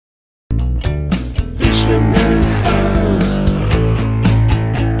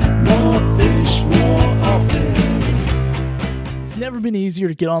been easier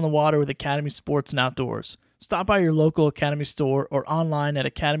to get on the water with Academy Sports and Outdoors. Stop by your local Academy store or online at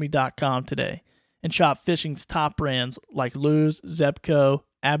academy.com today and shop fishing's top brands like Luz, Zebco,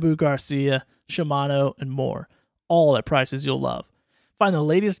 Abu Garcia, Shimano, and more, all at prices you'll love. Find the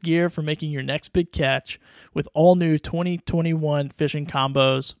latest gear for making your next big catch with all new 2021 fishing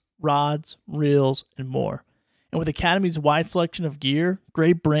combos, rods, reels, and more. And with Academy's wide selection of gear,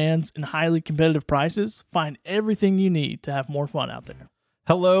 great brands, and highly competitive prices, find everything you need to have more fun out there.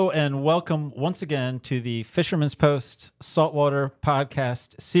 Hello and welcome once again to the Fisherman's Post Saltwater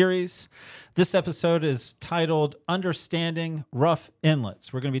Podcast Series. This episode is titled Understanding Rough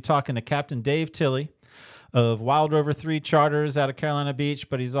Inlets. We're going to be talking to Captain Dave Tilley of Wild Rover 3 Charters out of Carolina Beach,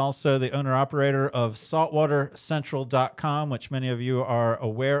 but he's also the owner-operator of saltwatercentral.com, which many of you are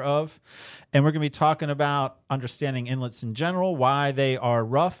aware of. And we're going to be talking about understanding inlets in general, why they are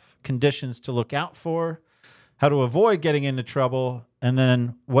rough, conditions to look out for, how to avoid getting into trouble, and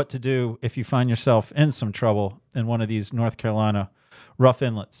then what to do if you find yourself in some trouble in one of these North Carolina rough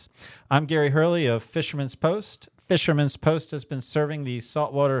inlets. I'm Gary Hurley of Fisherman's Post. Fisherman's Post has been serving the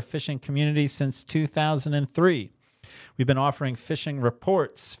saltwater fishing community since 2003. We've been offering fishing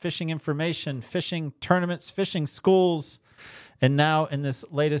reports, fishing information, fishing tournaments, fishing schools, and now in this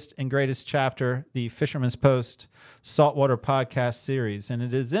latest and greatest chapter, the Fisherman's Post Saltwater Podcast Series. And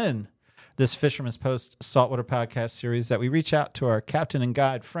it is in this Fisherman's Post Saltwater Podcast Series that we reach out to our captain and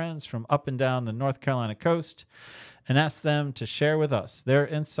guide friends from up and down the North Carolina coast and ask them to share with us their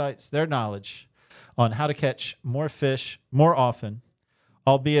insights, their knowledge on how to catch more fish more often,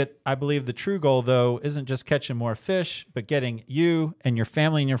 albeit I believe the true goal, though, isn't just catching more fish, but getting you and your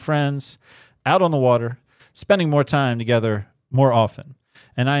family and your friends out on the water, spending more time together more often.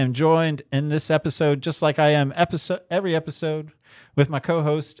 And I am joined in this episode, just like I am every episode, with my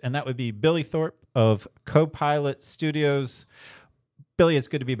co-host, and that would be Billy Thorpe of Co-Pilot Studios. Billy, it's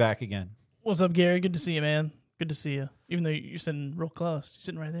good to be back again. What's up, Gary? Good to see you, man. Good to see you. Even though you're sitting real close. You're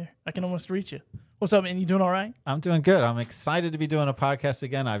sitting right there. I can almost reach you. What's up, man? You doing all right? I'm doing good. I'm excited to be doing a podcast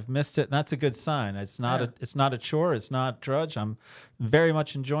again. I've missed it, and that's a good sign. It's not a chore. It's not drudge. I'm very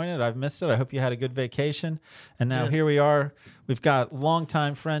much enjoying it. I've missed it. I hope you had a good vacation. And now here we are. We've got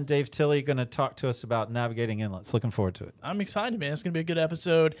longtime friend Dave Tilley going to talk to us about navigating inlets. Looking forward to it. I'm excited, man. It's going to be a good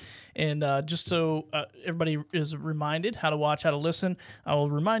episode. And just so everybody is reminded how to watch, how to listen, I will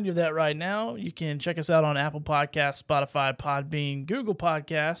remind you of that right now. You can check us out on Apple Podcasts, Spotify, Podbean, Google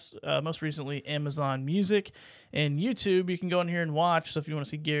Podcasts, most recently Amazon Music, and YouTube. You can go in here and watch. So if you want to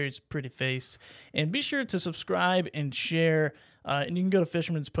see Gary's pretty face, and be sure to subscribe and share. And you can go to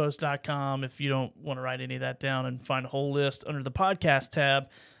fishermanspost.com if you don't want to write any of that down and find a whole list under the podcast tab.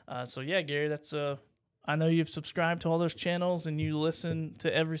 So yeah, Gary, that's I know you've subscribed to all those channels and you listen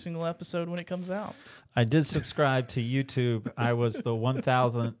to every single episode when it comes out. I did subscribe to YouTube. I was the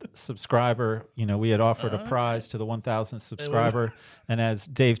 1,000th subscriber. You know, we had offered a prize to the 1,000th subscriber. And as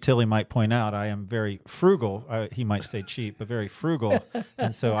Dave Tilley might point out, I am very frugal. He might say cheap, but very frugal.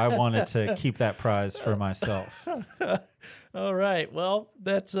 And so I wanted to keep that prize for myself. All right. Well,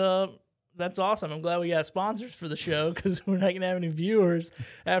 that's awesome. I'm glad we got sponsors for the show because we're not going to have any viewers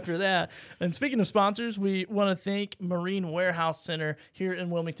after that. And speaking of sponsors, we want to thank Marine Warehouse Center here in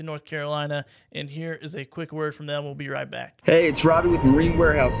Wilmington, North Carolina. And here is a quick word from them. We'll be right back. Hey, it's Robbie with Marine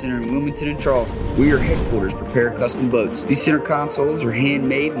Warehouse Center in Wilmington and Charleston. We are headquarters for Para Custom Boats. These center consoles are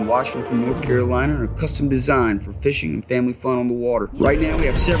handmade in Washington, North Carolina, and are custom designed for fishing and family fun on the water. Right now, we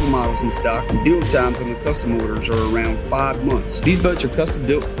have several models in stock, and build times on the custom orders are around 5 months. These boats are custom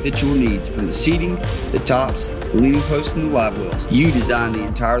built to fit your needs, from the seating, the tops, the leaning posts, and the live wells. You design the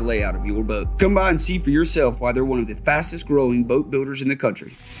entire layout of your boat. Come by and see for yourself why they're one of the fastest growing boat builders in the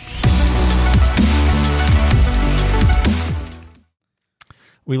country.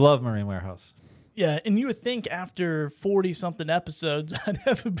 We love Marine Warehouse. Yeah, and you would think after 40-something episodes, I'd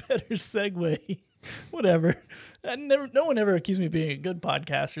have a better segue. Whatever. No one ever accused me of being a good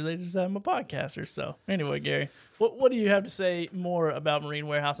podcaster. They just said I'm a podcaster. So anyway, Gary, what do you have to say more about Marine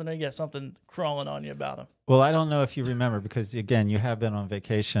Warehouse? I know you got something crawling on you about them. Well, I don't know if you remember because, again, you have been on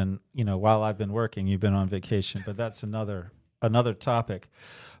vacation. You know, while I've been working, you've been on vacation. But that's another topic.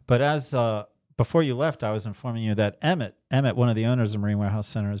 But as before you left, I was informing you that Emmett, one of the owners of Marine Warehouse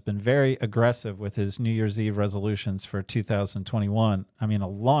Center, has been very aggressive with his New Year's Eve resolutions for 2021. I mean, a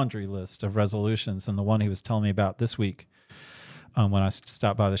laundry list of resolutions. And the one he was telling me about this week when I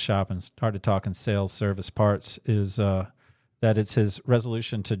stopped by the shop and started talking sales, service, parts, is that it's his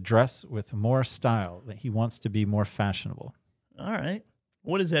resolution to dress with more style, that he wants to be more fashionable. All right.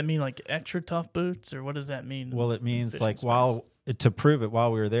 What does that mean? Like extra tough boots, or what does that mean? Well, it means like to prove it,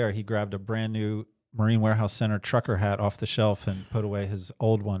 while we were there, he grabbed a brand new Marine Warehouse Center trucker hat off the shelf and put away his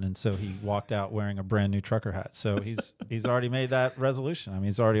old one, and so he walked out wearing a brand new trucker hat. So he's already made that resolution. I mean,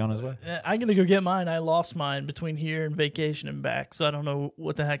 he's already on his way. I'm gonna go get mine. I lost mine between here and vacation and back, so I don't know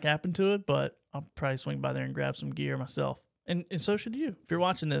what the heck happened to it, but I'll probably swing by there and grab some gear myself. And so should you if you're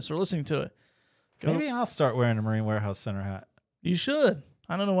watching this or listening to it. Maybe I'll start wearing a Marine Warehouse Center hat. You should.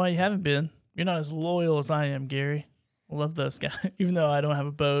 I don't know why you haven't been. You're not as loyal as I am, Gary. I love those guys, even though I don't have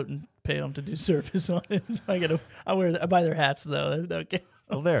a boat and pay them to do service on it. I buy their hats though. Okay.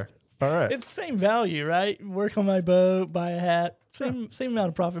 Oh, there. All right. It's the same value, right? Work on my boat, buy a hat, same amount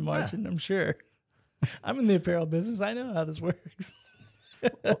of profit margin. I'm sure. I'm in the apparel business. I know how this works.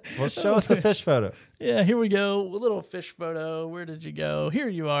 Well, show us a fish photo. Yeah, here we go. A little fish photo. Where did you go? Here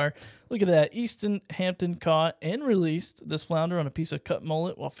you are. Look at that. Easton Hampton caught and released this flounder on a piece of cut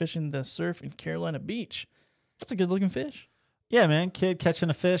mullet while fishing the surf in Carolina Beach. That's a good-looking fish. Yeah, man. Kid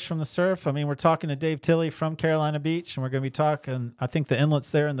catching a fish from the surf. I mean, we're talking to Dave Tilley from Carolina Beach, and we're going to be talking, I think the inlet's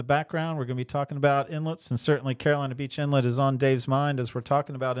there in the background. We're going to be talking about inlets, and certainly Carolina Beach Inlet is on Dave's mind as we're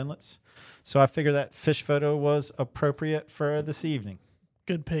talking about inlets. So I figure that fish photo was appropriate for this evening.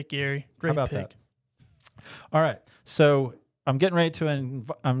 Good pick, Gary. Great How about pick. that? All right. So I'm getting ready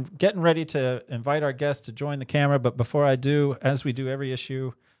to invite our guest to join the camera, but before I do, as we do every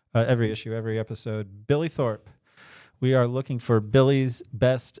episode, Billy Thorpe. We are looking for Billy's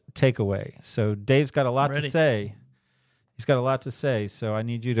best takeaway. So Dave's got a lot to say. He's got a lot to say, so I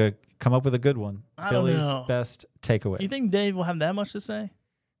need you to come up with a good one. Billy's best takeaway. You think Dave will have that much to say?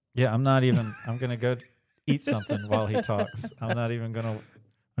 Yeah, I'm going to go eat something while he talks.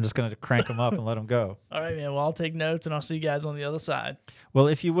 I'm just going to crank him up and let him go. All right, man. Well, I'll take notes, and I'll see you guys on the other side. Well,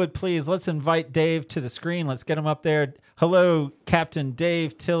 if you would, please, let's invite Dave to the screen. Let's get him up there. Hello, Captain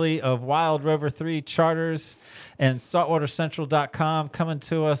Dave Tilley of Wild Rover 3 Charters and saltwatercentral.com, coming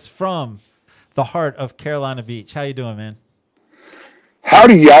to us from the heart of Carolina Beach. How you doing, man?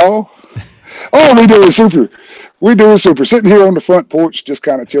 Howdy, y'all. Oh, we doing super. We doing super. Sitting here on the front porch, just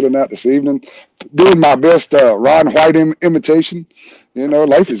kind of chilling out this evening, doing my best Ron White imitation. You know,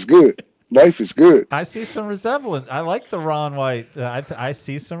 life is good. Life is good. I see some resemblance. I like the Ron White. I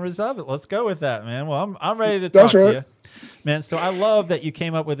see some resemblance. Let's go with that, man. Well, I'm ready to talk to you. Man, so I love that you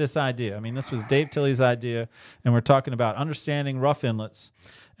came up with this idea. I mean, this was Dave Tilley's idea, and we're talking about understanding rough inlets.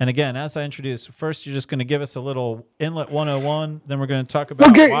 And again, as I introduced, first you're just going to give us a little Inlet 101, then we're going to talk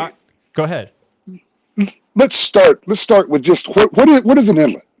about why. Go ahead. Let's start with just what is an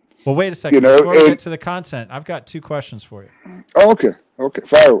inlet? Well, wait a second. Before we get to the content, I've got two questions for you. Oh, okay.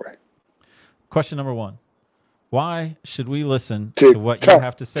 Fire away. Question number one. Why should we listen to what you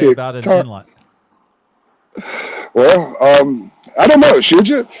have to say about an inlet? Well, I don't know. Should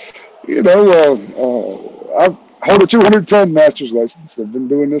you? You know, I hold a 210 master's license. I've been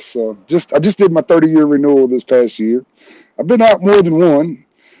doing this. I just did my 30-year renewal this past year. I've been out more than one.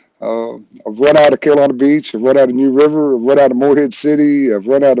 I've run out of Carolina Beach. I've run out of New River. I've run out of Morehead City. I've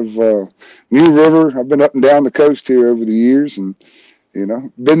run out of New River. I've been up and down the coast here over the years, and you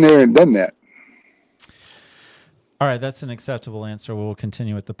know, been there and done that. All right, that's an acceptable answer. We'll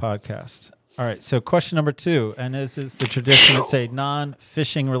continue with the podcast. All right, so question number two, and this is the tradition. It's a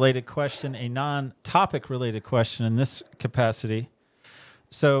non-fishing related question, a non-topic related question in this capacity.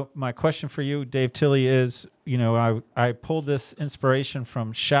 So my question for you, Dave Tilley, is, you know, I pulled this inspiration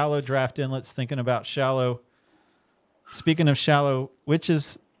from shallow draft inlets, thinking about shallow. Speaking of shallow, which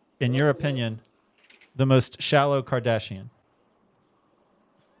is, in your opinion, the most shallow Kardashian?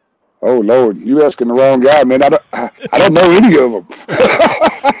 Oh Lord, you asking the wrong guy, man. I don't know any of them.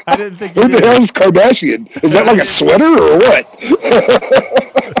 I didn't think you Who the hell is Kardashian? Is that like a sweater or what?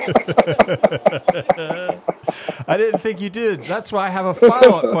 I didn't think you did. That's why I have a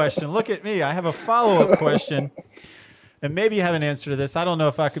follow-up question. Look at me. I have a follow-up question. And maybe you have an answer to this. I don't know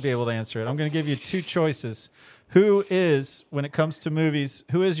if I could be able to answer it. I'm going to give you two choices. Who is, when it comes to movies,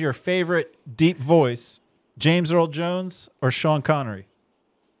 who is your favorite deep voice, James Earl Jones or Sean Connery?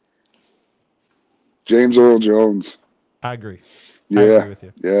 James Earl Jones. I agree. Yeah. I agree with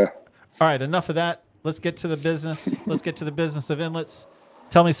you. Yeah. All right, enough of that. Let's get to the business. Let's get to the business of inlets.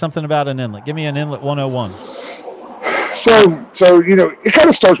 Tell me something about an inlet. Give me an Inlet 101. So you know, it kind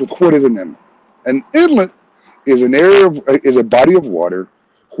of starts with what is an inlet. An inlet is an area is a body of water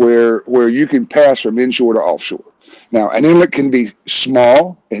where you can pass from inshore to offshore. Now, an inlet can be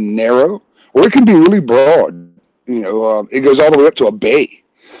small and narrow, or it can be really broad. You know, it goes all the way up to a bay.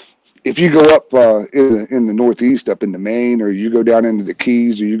 If you go up in the Northeast, up into Maine, or you go down into the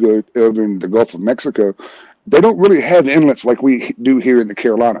Keys, or you go over in the Gulf of Mexico, they don't really have inlets like we do here in the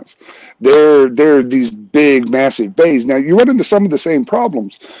Carolinas. They're these big, massive bays. Now, you run into some of the same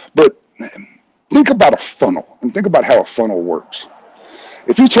problems, but think about a funnel and think about how a funnel works.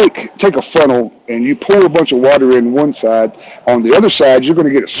 If you take a funnel and you pour a bunch of water in one side, on the other side, you're going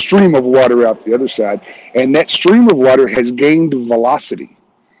to get a stream of water out the other side. And that stream of water has gained velocity.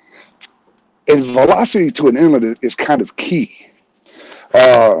 And velocity to an inlet is kind of key.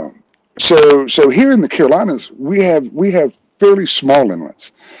 So here in the Carolinas, we have fairly small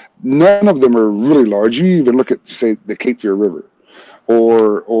inlets. None of them are really large. You even look at, say, the Cape River,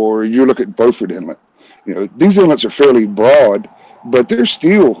 or you look at Beaufort Inlet. These inlets are fairly broad, but they're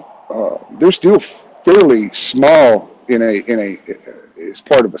still fairly small as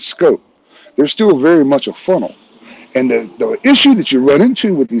part of a scope. They're still very much a funnel. And the issue that you run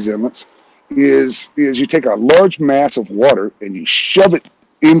into with these inlets is you take a large mass of water and you shove it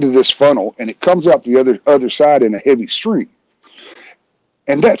into this funnel, and it comes out the other side in a heavy stream.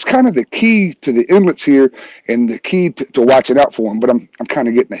 And that's kind of the key to the inlets here, and the key to watching out for them. But I'm kind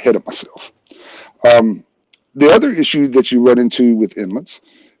of getting ahead of myself. The other issue that you run into with inlets,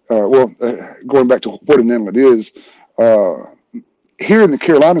 going back to what an inlet is, here in the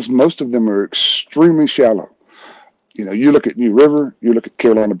Carolinas, most of them are extremely shallow. You look at New River, you look at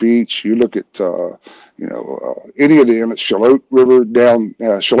Carolina Beach, you look at any of the inlets, Charlotte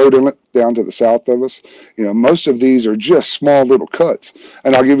Inlet down to the south of us. Most of these are just small little cuts.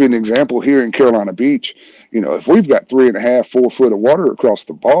 And I'll give you an example here in Carolina Beach. If we've got 3.5, 4 foot of water across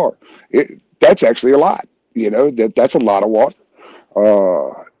the bar, that's actually a lot. That's a lot of water.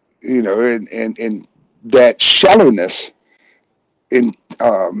 And that shallowness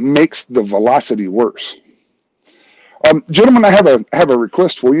makes the velocity worse. Gentlemen, I have a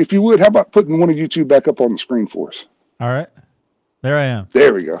request for you. If you would, how about putting one of you two back up on the screen for us? All right. There I am.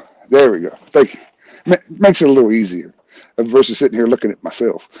 There we go. Thank you. Makes it a little easier versus sitting here looking at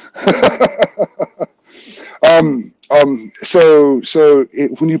myself. When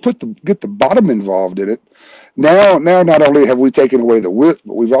you get the bottom involved in it, now not only have we taken away the width,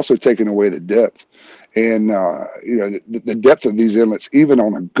 but we've also taken away the depth. And the depth of these inlets, even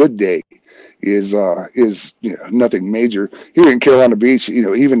on a good day, is nothing major. Here in Carolina Beach,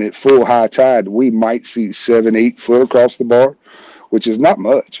 even at full high tide, we might see 7-8 foot across the bar, which is not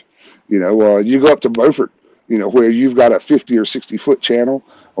much. You go up to Beaufort, where you've got a 50 or 60 foot channel,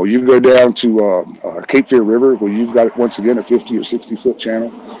 or you go down to Cape Fear River, where you've got once again a 50 or 60 foot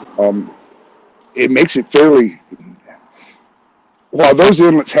channel. It makes it fairly. While those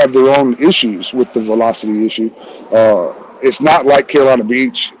inlets have their own issues with the velocity issue, it's not like Carolina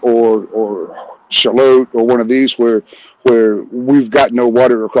Beach or Charlotte or one of these where we've got no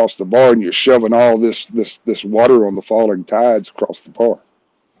water across the bar and you're shoving all this water on the falling tides across the bar.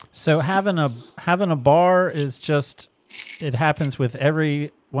 So having a bar is just, it happens with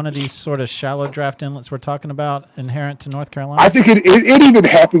every one of these sort of shallow draft inlets we're talking about inherent to North Carolina? I think it even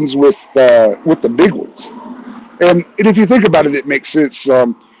happens with the big ones. And if you think about it, it makes sense.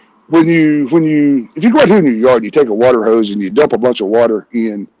 If you go out here in your yard and you take a water hose and you dump a bunch of water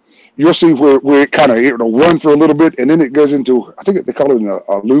in, you'll see where it'll run for a little bit, and then it goes into, I think they call it an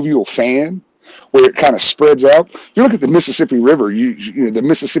alluvial fan, where it kind of spreads out. If you look at the Mississippi River, the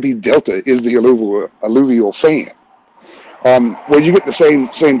Mississippi Delta is the alluvial fan. Where you get the same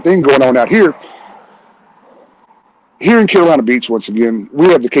thing going on out here. Here in Carolina Beach, once again, we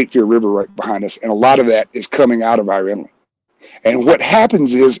have the Cape Fear River right behind us, and a lot of that is coming out of our inlet. And what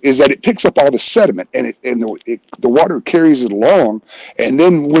happens is that it picks up all the sediment, and the water carries it along, and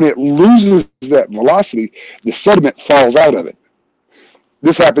then when it loses that velocity, the sediment falls out of it.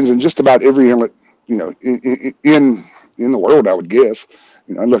 This happens in just about every inlet, in the world, I would guess.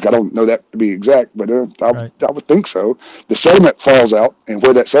 Look, I don't know that to be exact, but I would think so. The sediment falls out, and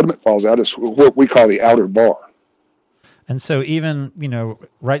where that sediment falls out is what we call the outer bar. And so even,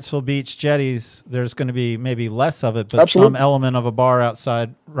 Wrightsville Beach jetties, there's going to be maybe less of it, but Absolutely. some element of a bar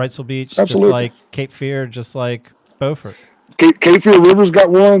outside Wrightsville Beach, Absolutely. just like Cape Fear, just like Beaufort. Cape Fear River's got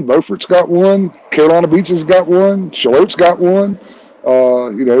one, Beaufort's got one, Carolina Beach has got one, Charlotte's got one.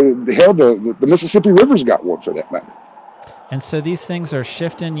 The Mississippi River's got one for that matter. And so these things are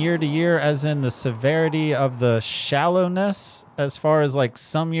shifting year to year, as in the severity of the shallowness, as far as like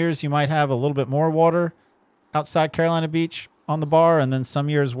some years you might have a little bit more water outside Carolina Beach on the bar, and then some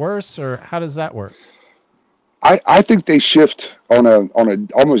years worse, or how does that work? I think they shift on a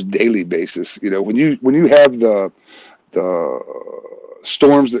almost daily basis. When you have the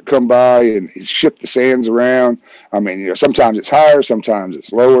storms that come by and shift the sands around, sometimes it's higher, sometimes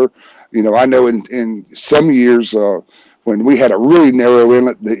it's lower. I know in some years when we had a really narrow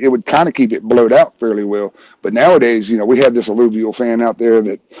inlet, it would kind of keep it blowed out fairly well. But nowadays, we have this alluvial fan out there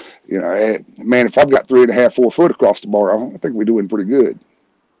that, man, if I've got 3.5, 4 foot across the bar, I think we're doing pretty good.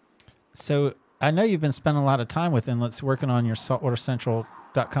 So I know you've been spending a lot of time with Inlets working on your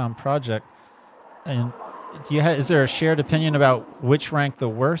saltwatercentral.com project. And is there a shared opinion about which rank the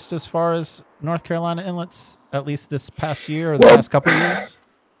worst as far as North Carolina inlets, at least this past year or the last couple of years?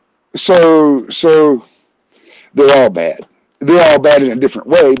 So they're all bad. They're all bad in a different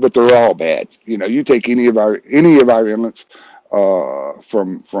way, but they're all bad. You take any of our inlets,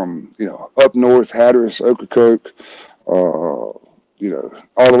 from up north, Hatteras, Ocracoke, all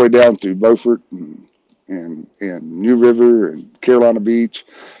the way down through Beaufort and New River and Carolina Beach.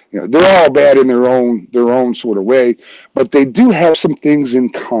 They're all bad in their own sort of way, but they do have some things in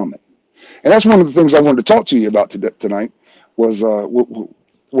common. And that's one of the things I wanted to talk to you about tonight was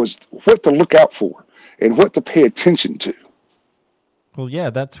what to look out for and what to pay attention to. Well, yeah,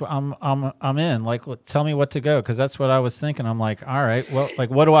 that's what I'm in. Like, tell me what to go, because that's what I was thinking. I'm like, all right, well, like,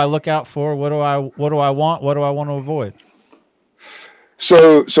 what do I look out for? What do I want? What do I want to avoid?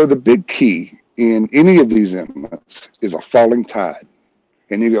 So the big key in any of these inlets is a falling tide.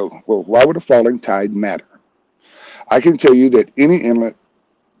 And you go, well, why would a falling tide matter? I can tell you that any inlet,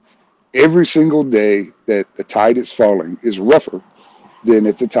 every single day that the tide is falling, is rougher than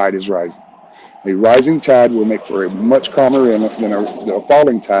if the tide is rising. A rising tide will make for a much calmer inlet than a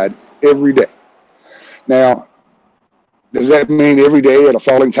falling tide every day. Now, does that mean every day at a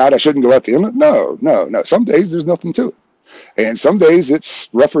falling tide I shouldn't go out the inlet? No. Some days there's nothing to it. And some days it's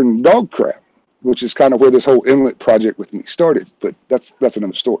rougher than dog crap, which is kind of where this whole inlet project with me started. But that's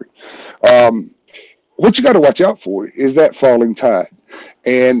another story. What you got to watch out for is that falling tide,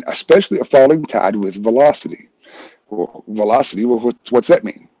 and especially a falling tide with velocity. Well, velocity, what's that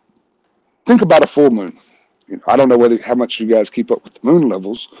mean? Think about a full moon. I don't know how much you guys keep up with the moon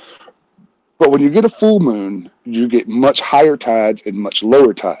levels, but when you get a full moon, you get much higher tides and much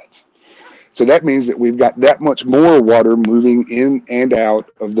lower tides. So that means that we've got that much more water moving in and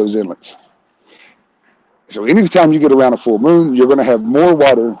out of those inlets. So anytime you get around a full moon, you're going to have more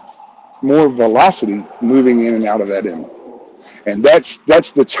water, more velocity moving in and out of that inlet. And that's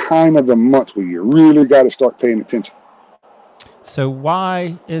the time of the month where you really got to start paying attention. So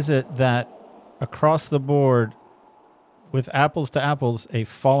why is it that across the board, with apples to apples, a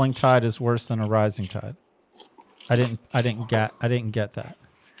falling tide is worse than a rising tide? I didn't get that.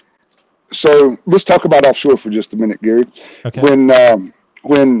 So let's talk about offshore for just a minute, Gary. Okay.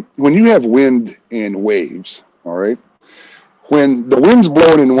 When you have wind and waves, all right, when the wind's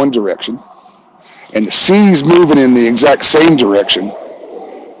blowing in one direction and the sea's moving in the exact same direction,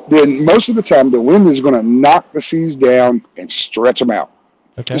 then most of the time the wind is going to knock the seas down and stretch them out.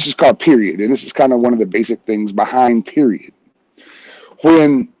 Okay. This is called period, and this is kind of one of the basic things behind period.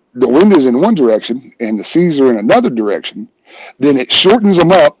 When the wind is in one direction and the seas are in another direction, then it shortens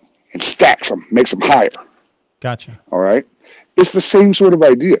them up and stacks them, makes them higher. Gotcha. All right. It's the same sort of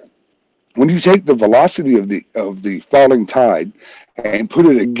idea. When you take the velocity of the falling tide and put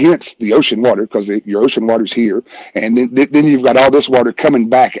it against the ocean water, because your ocean water's here, and then you've got all this water coming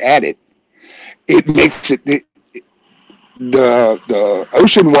back at it, it makes the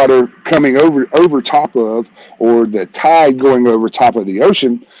ocean water coming over top of, or the tide going over top of the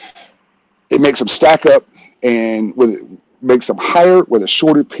ocean, it makes them stack up and makes them higher with a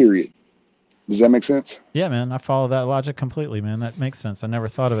shorter period. Does that make sense? Yeah, man. I follow that logic completely, man. That makes sense. I never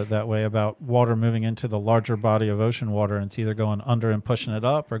thought of it that way, about water moving into the larger body of ocean water, and it's either going under and pushing it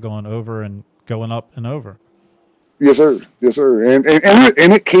up, or going over and going up and over. Yes, sir. And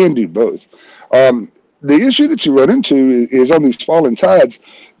it can do both. The issue that you run into is on these falling tides,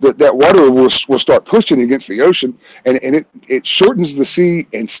 that water will start pushing against the ocean, and it shortens the sea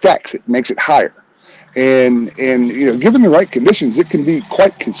and stacks it, makes it higher. And given the right conditions, it can be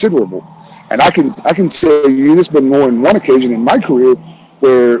quite considerable. And I can tell you, there's been more than one occasion in my career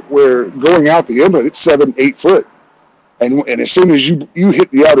where going out the inlet, it's 7-8 foot, and as soon as you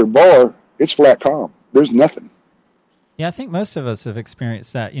hit the outer bar, it's flat calm. There's nothing. Yeah, I think most of us have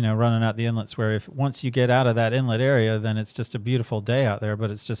experienced that, running out the inlets, where once you get out of that inlet area, then it's just a beautiful day out there,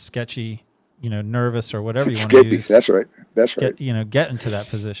 but it's just sketchy, nervous, or whatever you want to use. That's right. Get into that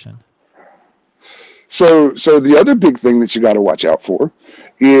position. So the other big thing that you got to watch out for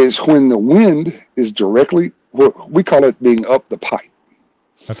is when the wind is directly, we call it being up the pipe.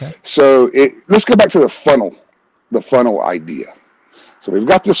 Okay. So let's go back to the funnel idea. So we've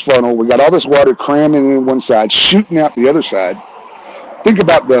got this funnel, we got all this water cramming in one side, shooting out the other side. Think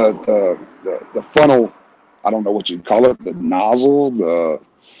about the funnel, I don't know what you'd call it, the nozzle, the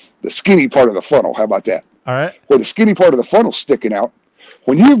skinny part of the funnel. How about that? All right. Where the skinny part of the funnel sticking out.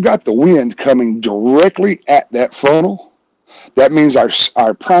 When you've got the wind coming directly at that funnel, that means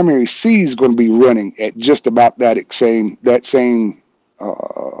our primary sea is going to be running at just about that same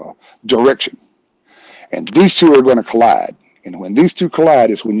direction. And these two are going to collide. And when these two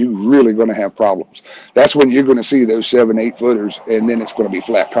collide is when you're really going to have problems. That's when you're going to see those 7-8 footers, and then it's going to be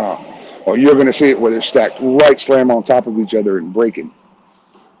flat calm. Or you're going to see it where they're stacked right slam on top of each other and breaking.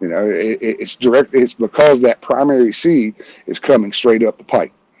 You know, it's direct. It's because that primary sea is coming straight up the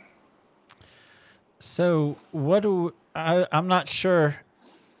pipe. So I'm not sure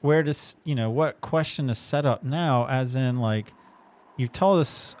where to, what question to set up now, as in, like, you've told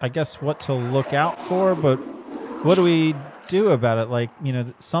us, I guess, what to look out for, but what do we do about it? Like,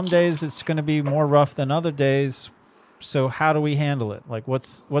 some days it's going to be more rough than other days. So how do we handle it? Like,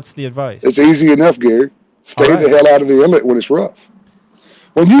 what's the advice? It's easy enough, Gary. Stay the hell out of the inlet when it's rough.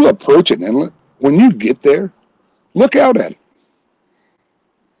 When you approach an inlet, when you get there, look out at it.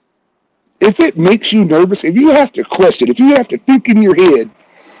 If it makes you nervous, if you have to question, if you have to think in your head,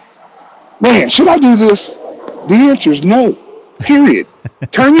 man, should I do this? The answer is no, period.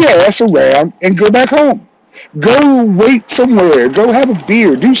 Turn your ass around and go back home. Go wait somewhere. Go have a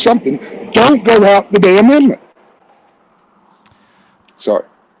beer. Do something. Don't go out the damn inlet. Sorry.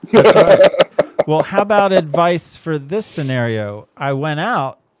 That's all right. Well, how about advice for this scenario? I went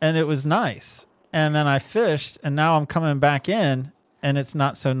out and it was nice, and then I fished, and now I'm coming back in and it's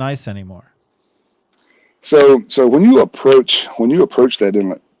not so nice anymore. So when you approach that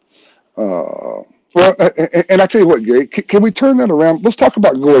inlet, and I tell you what, Gary, can we turn that around? Let's talk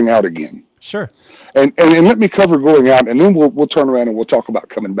about going out again. Sure. And let me cover going out, and then we'll turn around and we'll talk about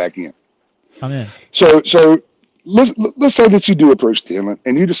coming back in. I'm in. So let's say that you do approach the inlet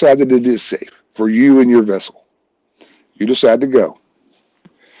and you decide that it is safe for you and your vessel. You decide to go.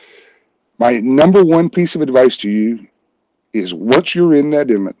 My number one piece of advice to you is, once you're in that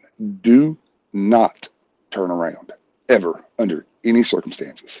inlet, do not turn around ever under any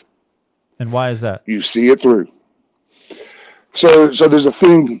circumstances. And why is that? You see it through. So there's a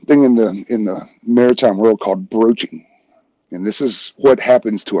thing in the maritime world called broaching. And this is what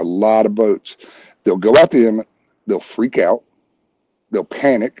happens to a lot of boats. They'll go out the inlet, they'll freak out, they'll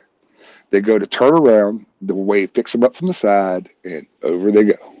panic, they go to turn around, the wave picks them up from the side, and over they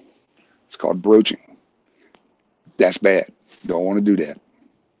go. It's called broaching. That's bad. Don't want to do that.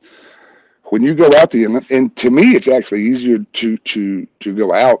 When you go out the inlet, and to me, it's actually easier to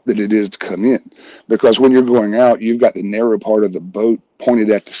go out than it is to come in, because when you're going out, you've got the narrow part of the boat pointed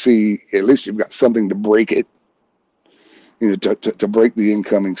at the sea. At least you've got something to break it, to break the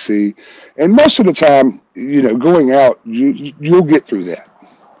incoming sea. And most of the time, going out, you'll get through that.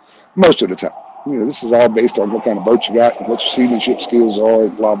 Most of the time. This is all based on what kind of boat you got and what your seamanship skills are,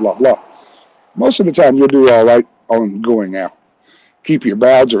 and blah, blah, blah. Most of the time, you'll do all right on going out. Keep your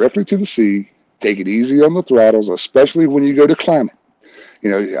bow directly to the sea. Take it easy on the throttles, especially when you go to climb it.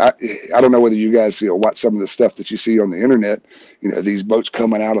 I don't know whether you guys watch some of the stuff that you see on the internet. These boats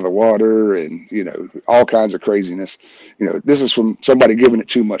coming out of the water and all kinds of craziness. This is from somebody giving it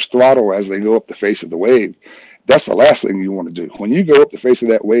too much throttle as they go up the face of the wave. That's the last thing you want to do. When you go up the face of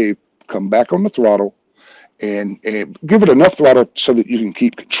that wave, come back on the throttle and give it enough throttle so that you can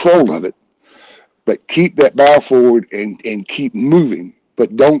keep control of it. But keep that bow forward and keep moving.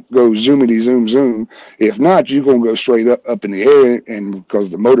 But don't go zoomity zoom zoom. If not, you're going to go straight up in the air, and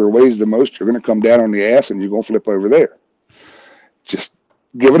because the motor weighs the most, you're going to come down on the ass and you're going to flip over there. Just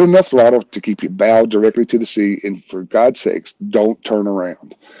give it enough throttle to keep your bow directly to the sea, and for God's sakes, don't turn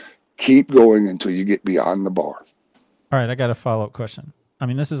around. Keep going until you get beyond the bar. All right, I got a follow-up question. I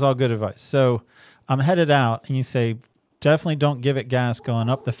mean, this is all good advice. So I'm headed out, and you say, definitely don't give it gas going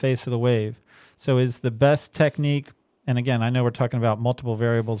up the face of the wave. So is the best technique, and again, I know we're talking about multiple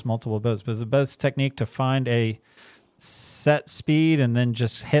variables, multiple boats, but is the best technique to find a set speed and then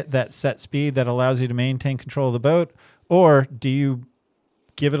just hit that set speed that allows you to maintain control of the boat? Or do you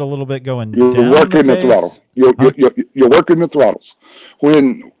give it a little bit going down the throttle? You're working the throttles.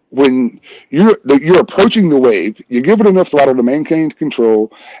 When you're approaching the wave, you give it enough throttle to maintain control.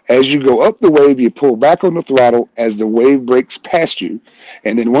 As you go up the wave, you pull back on the throttle as the wave breaks past you.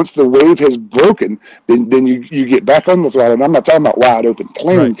 And then once the wave has broken, then you get back on the throttle. And I'm not talking about wide open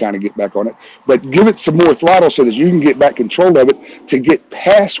plane kind of get back on it, but give it some more throttle so that you can get back control of it to get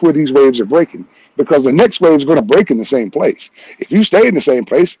past where these waves are breaking. Because the next wave is going to break in the same place. If you stay in the same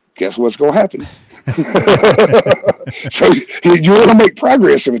place, guess what's going to happen? So you want to make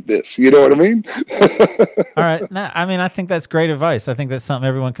progress with this. You know what I mean? All right. I think that's great advice. I think that's something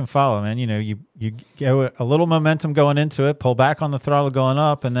everyone can follow, man. You go a little momentum going into it, pull back on the throttle going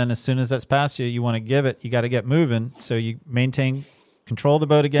up, and then as soon as that's past you, you want to give it. You got to get moving so you maintain control of the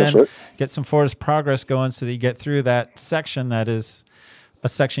boat again, get some forward progress going so that you get through that section that is a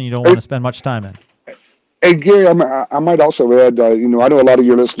section you don't want to spend much time in. Hey, Gary, I might also add, I know a lot of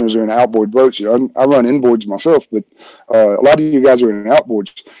your listeners are in outboard boats. I run inboards myself, but a lot of you guys are in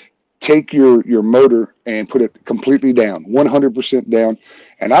outboards. Take your motor and put it completely down, 100% down.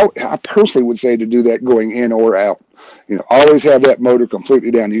 And I personally would say to do that going in or out. Always have that motor completely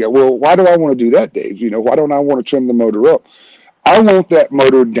down. You go, well, why do I want to do that, Dave? Why don't I want to trim the motor up? I want that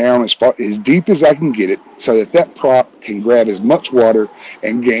motor down as deep as I can get it so that prop can grab as much water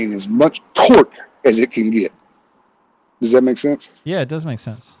and gain as much torque as it can get. Does that make sense? Yeah, it does make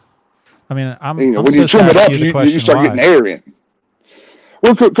sense. I mean, I'm when you trim it up, you start getting air in.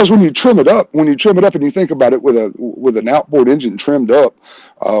 Well, because when you trim it up, and you think about it with an outboard engine trimmed up,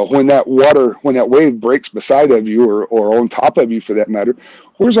 when that wave breaks beside of you or on top of you for that matter,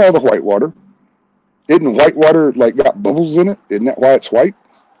 where's all the white water? Isn't white water got bubbles in it? Isn't that why it's white?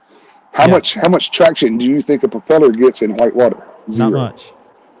 How much traction do you think a propeller gets in white water? Zero. Not much.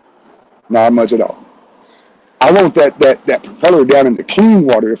 Not much at all. I want that propeller down in the clean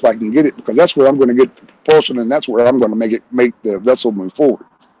water if I can get it, because that's where I'm going to get the propulsion, and that's where I'm going to make the vessel move forward.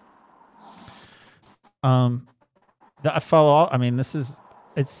 I follow. I mean,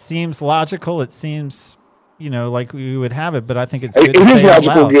 it seems logical. It seems, like we would have it, but I think it's good. It is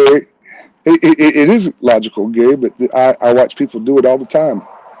logical, Gary. It is logical, Gary, but I watch people do it all the time.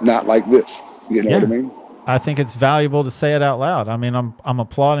 Not like this. You know what I mean? I think it's valuable to say it out loud. I mean, I'm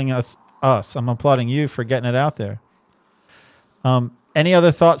applauding us. I'm applauding you for getting it out there. Any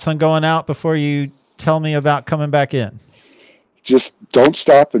other thoughts on going out before you tell me about coming back in? Just don't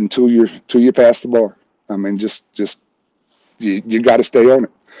stop until you pass the bar. I mean, just you got to stay on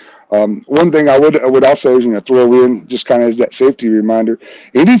it. One thing I would also throw in, just kind of as that safety reminder,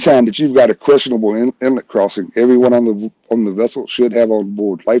 anytime that you've got a questionable inlet crossing, everyone on the vessel should have on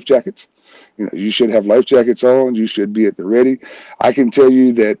board life jackets. You should have life jackets on. You should be at the ready. I can tell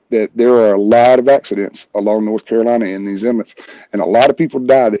you that there are a lot of accidents along North Carolina in these inlets, and a lot of people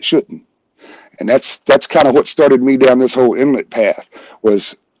die that shouldn't. And that's kind of what started me down this whole inlet path.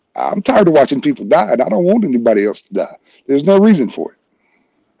 Was I'm tired of watching people die, and I don't want anybody else to die. There's no reason for it.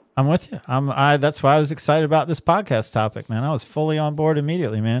 I'm with you. That's why I was excited about this podcast topic, man. I was fully on board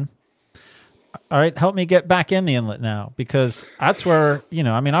immediately, man. All right, help me get back in the inlet now, because that's where,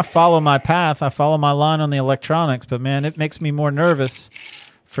 I follow my path. I follow my line on the electronics, but man, it makes me more nervous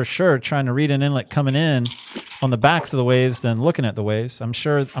for sure trying to read an inlet coming in on the backs of the waves than looking at the waves. I'm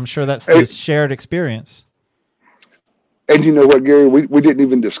sure that's the shared experience. And you know what, Gary, we didn't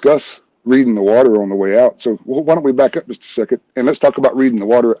even discuss reading the water on the way out. So why don't we back up just a second and let's talk about reading the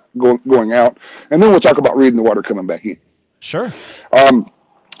water going out, and then we'll talk about reading the water coming back in. Sure.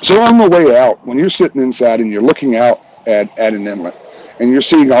 So on the way out, when you're sitting inside and you're looking out at an inlet and you're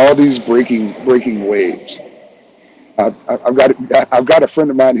seeing all these breaking waves, I've got a friend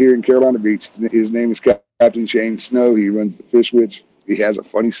of mine here in Carolina Beach. His name is Captain Shane Snow. He runs the Fish Witch. He has a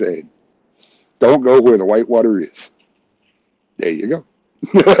funny saying: "Don't go where the white water is." There you go.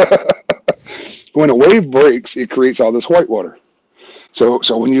 When a wave breaks, it creates all this white water. So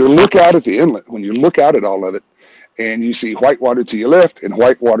when you look out at the inlet, when you look out at all of it, and you see white water to your left and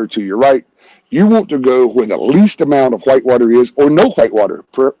white water to your right, you want to go where the least amount of white water is, or no white water,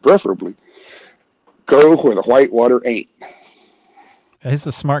 preferably. Go where the white water ain't. He's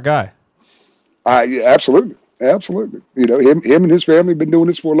a smart guy. Yeah, absolutely. Him and his family have been doing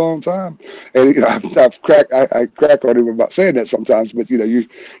this for a long time, and I crack on him about saying that sometimes. But you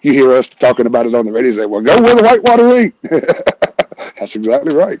hear us talking about it on the radio. Say, "Well, go where the white water ain't." That's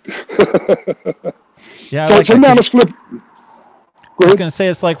exactly right. Yeah. So now let's flip. I was going to say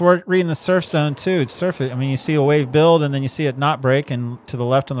it's like we're reading the surf zone too. I mean, you see a wave build, and then you see it not break, and to the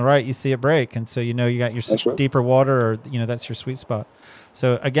left and the right, you see it break, and so you got your deeper water, or that's your sweet spot.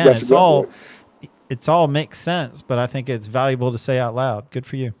 So again, it's all makes sense, but I think it's valuable to say out loud. Good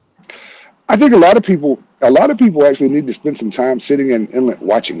for you. I think a lot of people actually need to spend some time sitting in inlet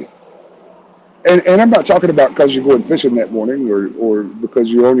watching it. And I'm not talking about because you're going fishing that morning or because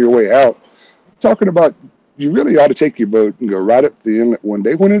you're on your way out. I'm talking about you really ought to take your boat and go right up the inlet one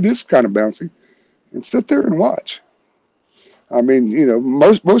day when it is kind of bouncy and sit there and watch. I mean,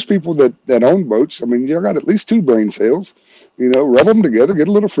 most people that own boats, I mean, you got at least two brain cells, rub them together, get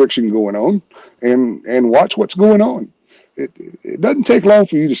a little friction going on and watch what's going on. It doesn't take long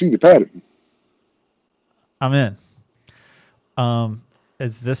for you to see the pattern. I'm in.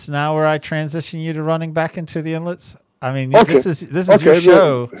 Is this now where I transition you to running back into the inlets? I mean, okay. This is your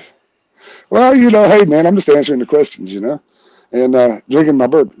show. Well, hey man, I'm just answering the questions, and drinking my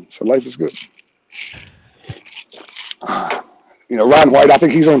bourbon, so life is good. Ron White, I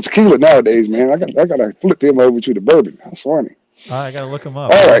think he's on tequila nowadays, man. I got to flip him over to the bourbon. That's funny. I got to look him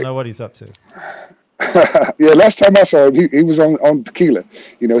up. I don't know what he's up to. Yeah, last time I saw him, he was on tequila.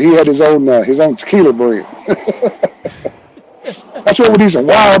 You know, he had his own tequila brand. That's what we need, some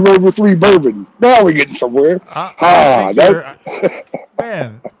Wild Rover 3 bourbon. Now we're getting somewhere.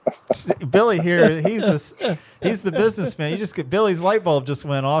 Man, Billy here, he's the businessman. You just get Billy's light bulb just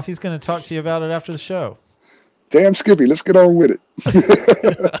went off. He's going to talk to you about it after the show. Damn, Skippy, let's get on with it.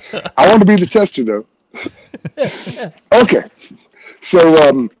 I want to be the tester, though. Okay,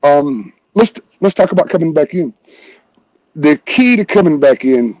 so let's talk about coming back in. The key to coming back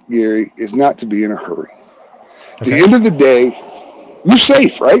in, Gary, is not to be in a hurry. At the end of the day, you're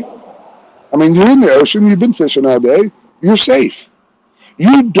safe, right? I mean, you're in the ocean. You've been fishing all day. You're safe.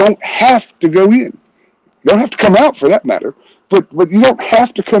 You don't have to go in. You don't have to come out, for that matter. But you don't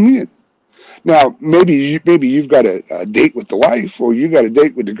have to come in. Now, maybe you've got a date with the wife, or you got a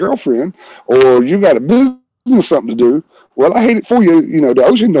date with the girlfriend, or you got a business something to do. Well, I hate it for you. You know, the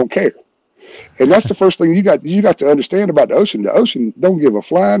ocean don't care. And that's the first thing you got to understand about the ocean. The ocean don't give a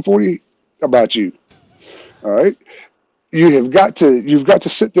flying 40 about you. All right, you've got to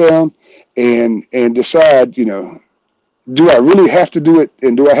sit down and decide, you know, do I really have to do it,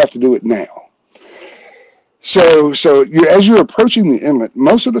 and do I have to do it now? So as you're approaching the inlet,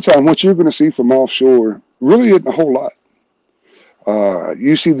 most of the time, what you're going to see from offshore really isn't a whole lot.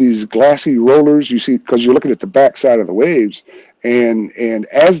 You see these glassy rollers. You see, because you're looking at the backside of the waves, and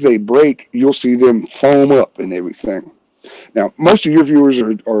as they break, you'll see them foam up and everything. Now, most of your viewers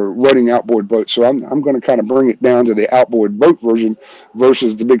are running outboard boats, so I'm going to kind of bring it down to the outboard boat version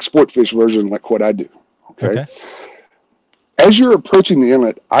versus the big sport fish version, like what I do. Okay. As you're approaching the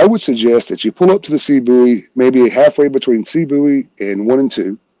inlet, I would suggest that you pull up to the sea buoy, maybe halfway between sea buoy and 1 and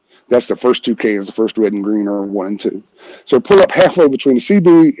 2. That's the first 2 cans. The first red and green are 1 and 2. So pull up halfway between the sea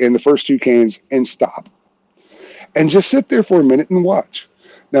buoy and the first 2 cans and stop. And just sit there for a minute and watch.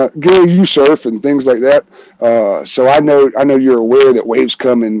 Now, Gary, you surf and things like that, so I know you're aware that waves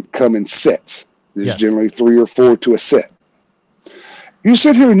come in sets. There's generally 3 or 4 to a set. You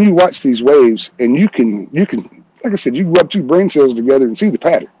sit here and you watch these waves, and you can, like I said, you rub 2 brain cells together and see the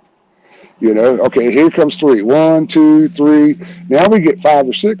pattern. You know, okay, here comes 3. 1, 2, 3. Now we get 5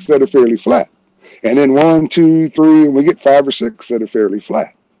 or 6 that are fairly flat, and then 1, 2, 3, and we get 5 or 6 that are fairly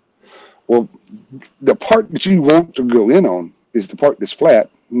flat. Well, the part that you want to go in on is the part that's flat,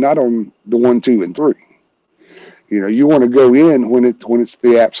 not on the 1, 2, and 3. You know, you want to go in when it's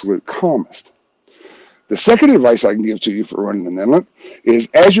the absolute calmest. The second advice I can give to you for running an inlet is,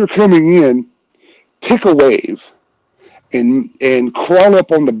 as you're coming in, pick a wave and crawl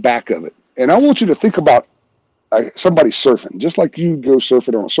up on the back of it. And I want you to think about somebody surfing, just like you go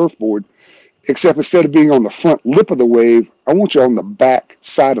surfing on a surfboard, except instead of being on the front lip of the wave, I want you on the back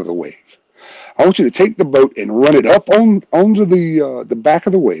side of the wave. I want you to take the boat and run it up onto the back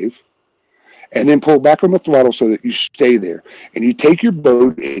of the wave, and then pull back on the throttle so that you stay there. And you take your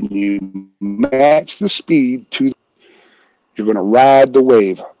boat and you match the speed to. You're going to ride the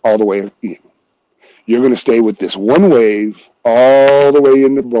wave all the way in. You're going to stay with this one wave all the way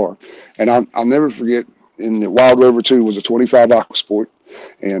in the bar. And I'll never forget, in the Wild Rover 2 was a 25 aqua sport.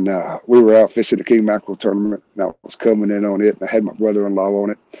 And we were out fishing the King Mackerel tournament, and I was coming in on it, and I had my brother-in-law on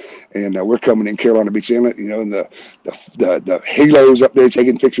it, and we're coming in Carolina Beach Inlet, you know, and the halos up there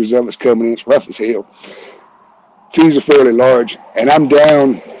taking pictures of us coming in. It's rough as hell. Seas are fairly large, and I'm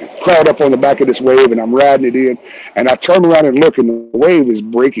down, crawled up on the back of this wave, and I'm riding it in, and I turn around and look, and the wave is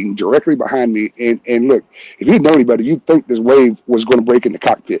breaking directly behind me. And look, if you didn't know anybody, you'd think this wave was going to break in the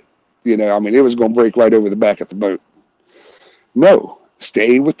cockpit. You know, I mean, it was going to break right over the back of the boat. No.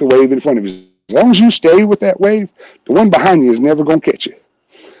 Stay with the wave in front of you. As long as you stay with that wave, the one behind you is never going to catch you.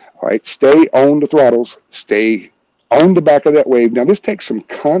 All right, stay on the throttles. Stay on the back of that wave. Now, this takes some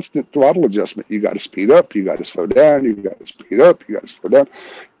constant throttle adjustment. You got to speed up. You got to slow down. You got to speed up. You got to slow down.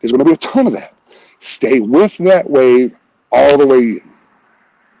 There's going to be a ton of that. Stay with that wave all the way in.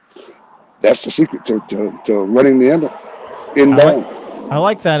 That's the secret to running the inbound. I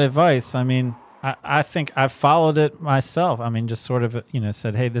like that advice. I mean, I think I've followed it myself. I mean, just sort of,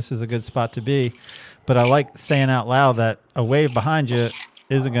 said, hey, this is a good spot to be. But I like saying out loud that a wave behind you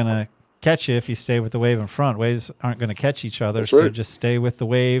isn't going to catch you if you stay with the wave in front. Waves aren't going to catch each other. That's right. So just stay with the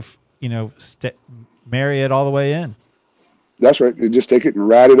wave, marry it all the way in. That's right. You just take it and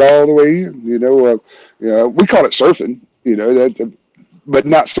ride it all the way in. We call it surfing, but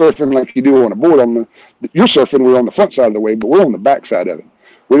not surfing like you do on a board. You're surfing, we're on the front side of the wave, but we're on the back side of it.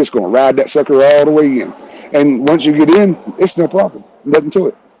 We're just going to ride that sucker all the way in. And once you get in, it's no problem. Nothing to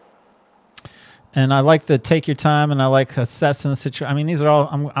it. And I like the take your time, and I like assessing the situation. I mean, these are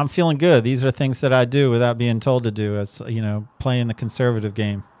all, I'm feeling good. These are things that I do without being told to do, as, playing the conservative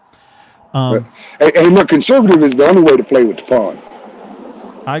game. Hey, look, conservative is the only way to play with the pond.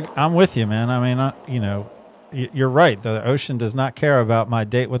 I'm with you, man. I mean, you're right. The ocean does not care about my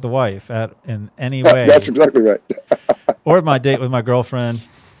date with the wife in any way. That's exactly right. Or my date with my girlfriend.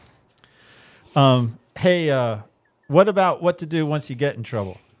 Hey, what about what to do once you get in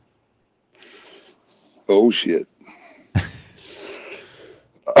trouble? Oh shit.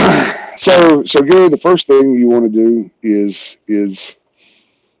 So Gary, the first thing you want to do is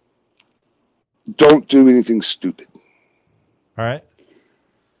don't do anything stupid. All right.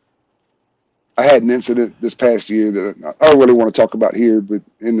 I had an incident this past year that I don't really want to talk about here, but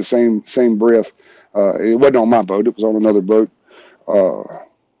in the same breath, it wasn't on my boat; it was on another boat.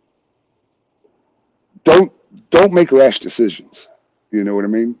 Don't make rash decisions. You know what I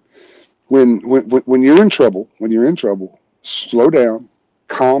mean? When you're in trouble, slow down,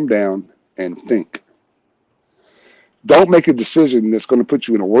 calm down, and think. Don't make a decision that's going to put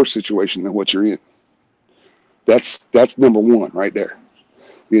you in a worse situation than what you're in. That's number one right there.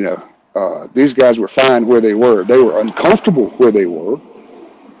 These guys were fine where they were. They were uncomfortable where they were,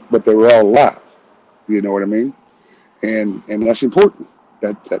 but they were all alive. You know what I mean? And that's important.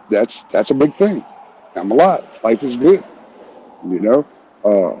 That's a big thing. I'm alive. Life is good.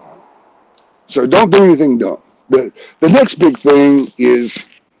 So don't do anything dumb. The next big thing is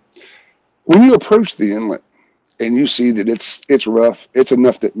when you approach the inlet and you see that it's rough, it's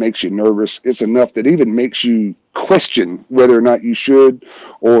enough that makes you nervous, it's enough that even makes you question whether or not you should,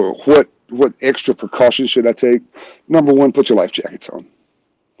 or what extra precautions should I take. Number one, put your life jackets on.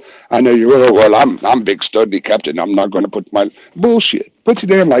 I know you're, well, I'm big studly captain, I'm not going to put my bullshit. Put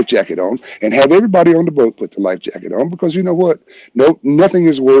your damn life jacket on and have everybody on the boat put the life jacket on, because you know what? No, nothing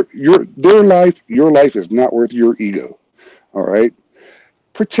is worth their life. Your life is not worth your ego. All right?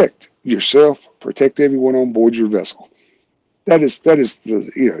 Protect yourself, protect everyone on board your vessel. That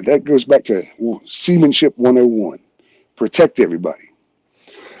goes back to seamanship 101. Protect everybody.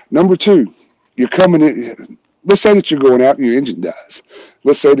 Number two, you're coming in. Let's say that you're going out and your engine dies.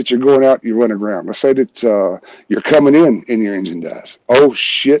 Let's say that you're going out and you run aground. Let's say that you're coming in and your engine dies. Oh,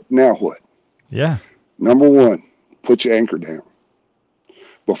 shit, now what? Yeah. Number one, put your anchor down.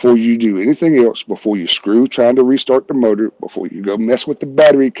 Before you do anything else, before you screw trying to restart the motor, before you go mess with the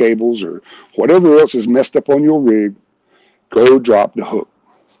battery cables or whatever else is messed up on your rig, go drop the hook.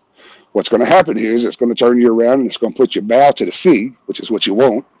 What's going to happen here is it's going to turn you around and it's going to put your bow to the sea, which is what you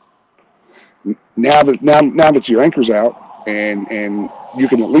want. Now that your anchor's out and you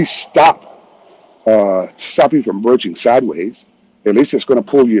can at least stop you from broaching sideways, at least it's going to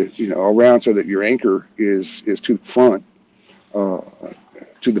pull you around so that your anchor is to the front,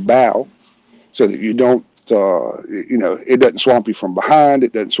 to the bow, so that you don't it doesn't swamp you from behind,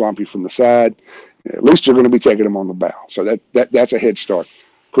 it doesn't swamp you from the side. At least you're going to be taking them on the bow, so that's a head start.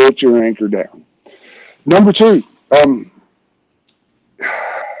 Put your anchor down. Number two,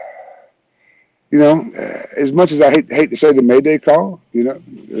 as much as I hate to say the Mayday call,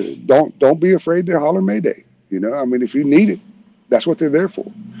 don't be afraid to holler Mayday. I mean, if you need it, that's what they're there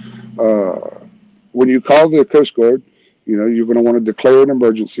for. When you call the Coast Guard, you're going to want to declare an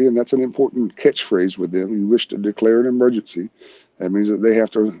emergency, and that's an important catchphrase with them. You wish to declare an emergency. That means that they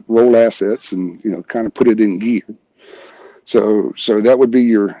have to roll assets and, kind of put it in gear. So that would be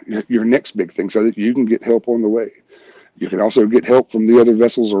your next big thing, so that you can get help on the way. You can also get help from the other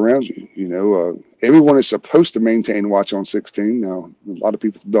vessels around you. Everyone is supposed to maintain watch on 16. Now, a lot of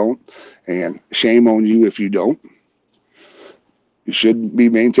people don't, and shame on you if you don't. You should be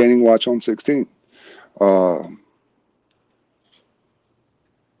maintaining watch on 16.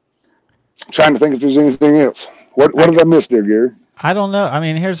 Trying to think if there's anything else. What did I miss there, Gary? I don't know. I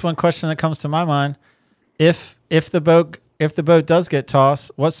mean, here's one question that comes to my mind. If the boat does get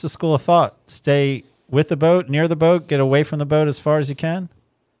tossed, what's the school of thought? Stay with the boat, near the boat, get away from the boat as far as you can?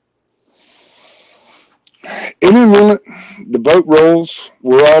 In an inlet, the boat rolls,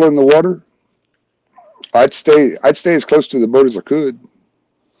 we're all in the water. I'd stay as close to the boat as I could.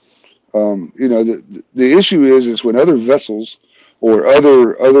 The issue is when other vessels or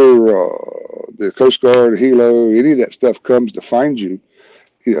other the Coast Guard, Hilo, any of that stuff comes to find you,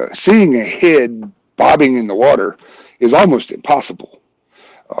 seeing a head bobbing in the water is almost impossible.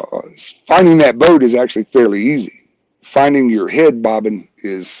 Finding that boat is actually fairly easy. Finding your head bobbing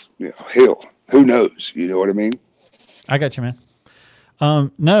is, hell. Who knows? You know what I mean? I got you, man.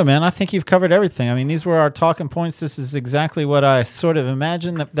 No, man, I think you've covered everything. I mean, these were our talking points. This is exactly what I sort of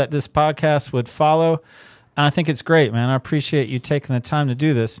imagined that this podcast would follow. And I think it's great, man. I appreciate you taking the time to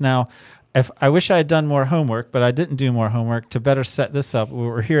do this. Now, I wish I had done more homework, but I didn't do more homework to better set this up.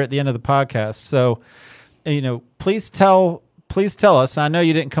 We're here at the end of the podcast. So, please tell please tell us. I know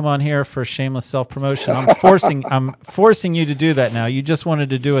you didn't come on here for shameless self-promotion. I'm forcing you to do that now. You just wanted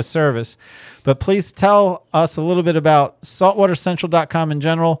to do a service. But please tell us a little bit about saltwatercentral.com in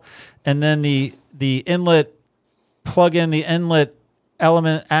general, and then the inlet plugin, the inlet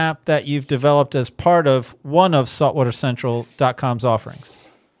element app that you've developed as part of one of saltwatercentral.com's offerings.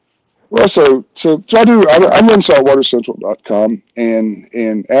 Well, so I run saltwatercentral.com,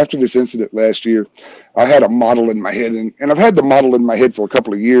 and after this incident last year, I had a model in my head, and I've had the model in my head for a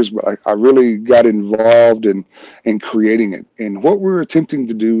couple of years, but I really got involved in creating it. And what we're attempting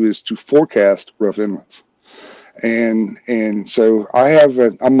to do is to forecast rough inlets. And so I have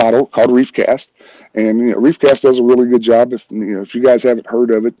a model called ReefCast, and ReefCast does a really good job. If you guys haven't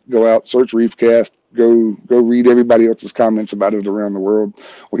heard of it, go out, search ReefCast, go read everybody else's comments about it around the world.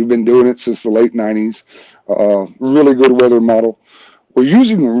 We've been doing it since the late 90s. Really good weather model. We're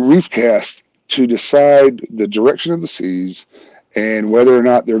using ReefCast to decide the direction of the seas and whether or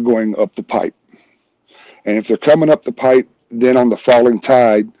not they're going up the pipe. And if they're coming up the pipe, then on the falling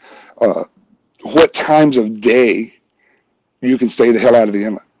tide, what times of day you can stay the hell out of the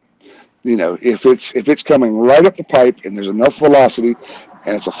inlet. If it's coming right up the pipe and there's enough velocity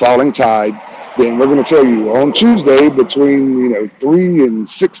and it's a falling tide, then we're going to tell you on Tuesday between 3 and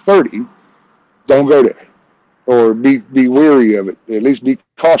 6:30, don't go there, or be wary of it. At least be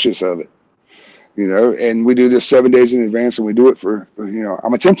cautious of it. And we do this 7 days in advance, and we do it for,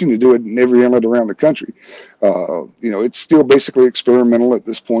 I'm attempting to do it in every inlet around the country. It's still basically experimental at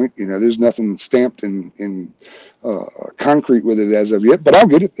this point. There's nothing stamped in concrete with it as of yet, but I'll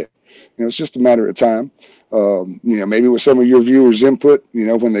get it there. It's just a matter of time. Maybe with some of your viewers' input,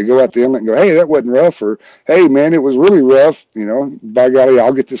 when they go out the inlet and go, hey, that wasn't rough, or hey, man, it was really rough. By golly,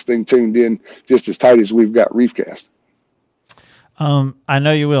 I'll get this thing tuned in just as tight as we've got ReefCast. I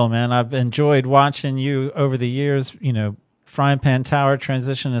know you will, man. I've enjoyed watching you over the years, Frying Pan Tower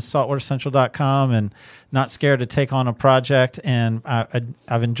transition to saltwatercentral.com and not scared to take on a project. And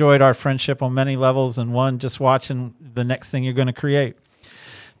I've enjoyed our friendship on many levels, and one, just watching the next thing you're going to create.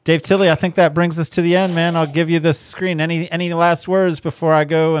 Dave Tilley, I think that brings us to the end, man. I'll give you this screen. Any last words before I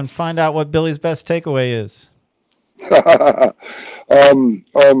go and find out what Billy's best takeaway is?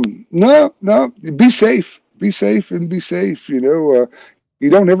 No, be safe. Be safe and be safe. You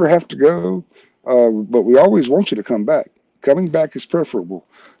don't ever have to go, but we always want you to come back. Coming back is preferable.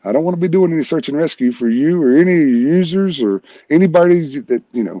 I don't want to be doing any search and rescue for you or any of your users or anybody that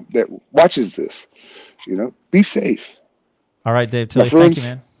that watches this. Be safe. All right, Dave Tilley, thank you,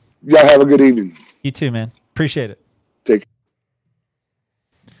 man. Y'all have a good evening. You too, man. Appreciate it. Take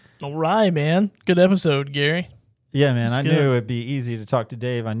care. All right, man. Good episode, Gary. Yeah, man. I knew it would be easy to talk to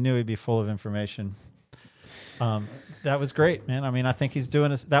Dave. I knew he'd be full of information. That was great, man. I mean, I think he's doing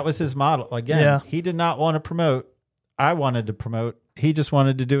this. That was his model. Again, He did not want to promote. I wanted to promote. He just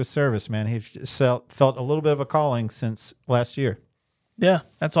wanted to do a service, man. He just felt a little bit of a calling since last year. Yeah,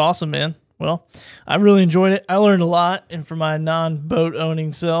 that's awesome, man. Well, I really enjoyed it. I learned a lot, and for my non-boat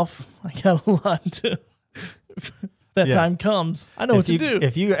owning self, I got a lot to. Time comes, I know what to do.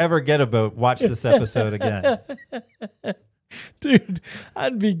 If you ever get a boat, watch this episode again. Dude,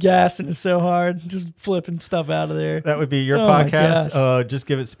 I'd be gassing it so hard, just flipping stuff out of there. That would be your podcast. Just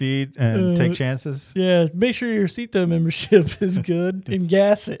give it speed and take chances. Yeah, make sure your Cito membership is good and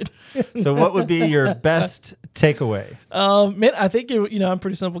gas it. So what would be your best takeaway? Man, I think I'm a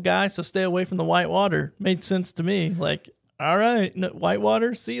pretty simple guy, so stay away from the white water. Made sense to me. Like, all right, white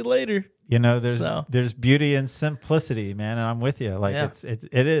water, see you later. There's beauty in simplicity, man, and I'm with you. Like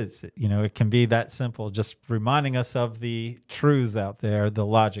it is. It can be that simple. Just reminding us of the truths out there, the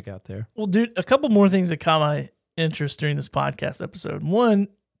logic out there. Well, dude, a couple more things that caught my interest during this podcast episode. One,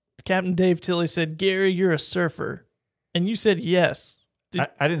 Captain Dave Tilley said, "Gary, you're a surfer," and you said yes.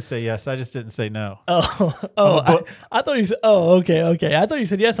 I didn't say yes. I just didn't say no. I thought you said. Oh, okay. I thought you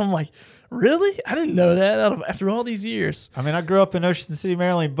said yes. I'm like, really? I didn't know that after all these years. I mean, I grew up in Ocean City,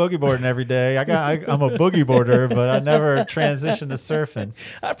 Maryland, boogie boarding every day. I'm a boogie boarder, but I never transitioned to surfing.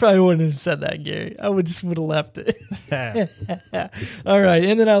 I probably wouldn't have said that, Gary. I would have left it. All right.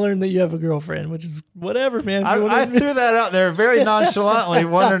 And then I learned that you have a girlfriend, which is whatever, man. I threw that out there very nonchalantly,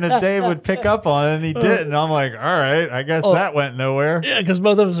 wondering if Dave would pick up on it, and he didn't. I'm like, all right, I guess that went nowhere. Yeah, because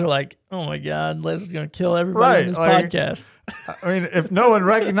both of us are like, oh my God, Les is going to kill everybody in this podcast. I mean, if no one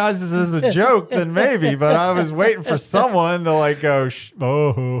recognizes it as a joke, then maybe. But I was waiting for someone to go,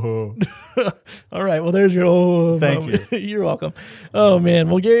 oh. All right. Well, there's your Thank you. You're welcome. Oh, man.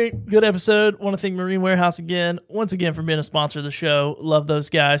 Well, Gary, good episode. Want to thank Marine Warehouse once again for being a sponsor of the show. Love those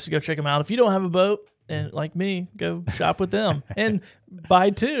guys. So go check them out. If you don't have a boat and like me, go shop with them and buy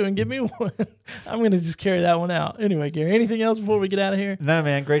 2 and give me 1. I'm going to just carry that one out. Anyway, Gary, anything else before we get out of here? No,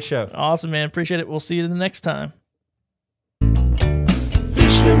 man. Great show. Awesome, man. Appreciate it. We'll see you the next time.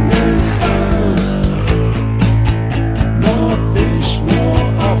 Fisherman.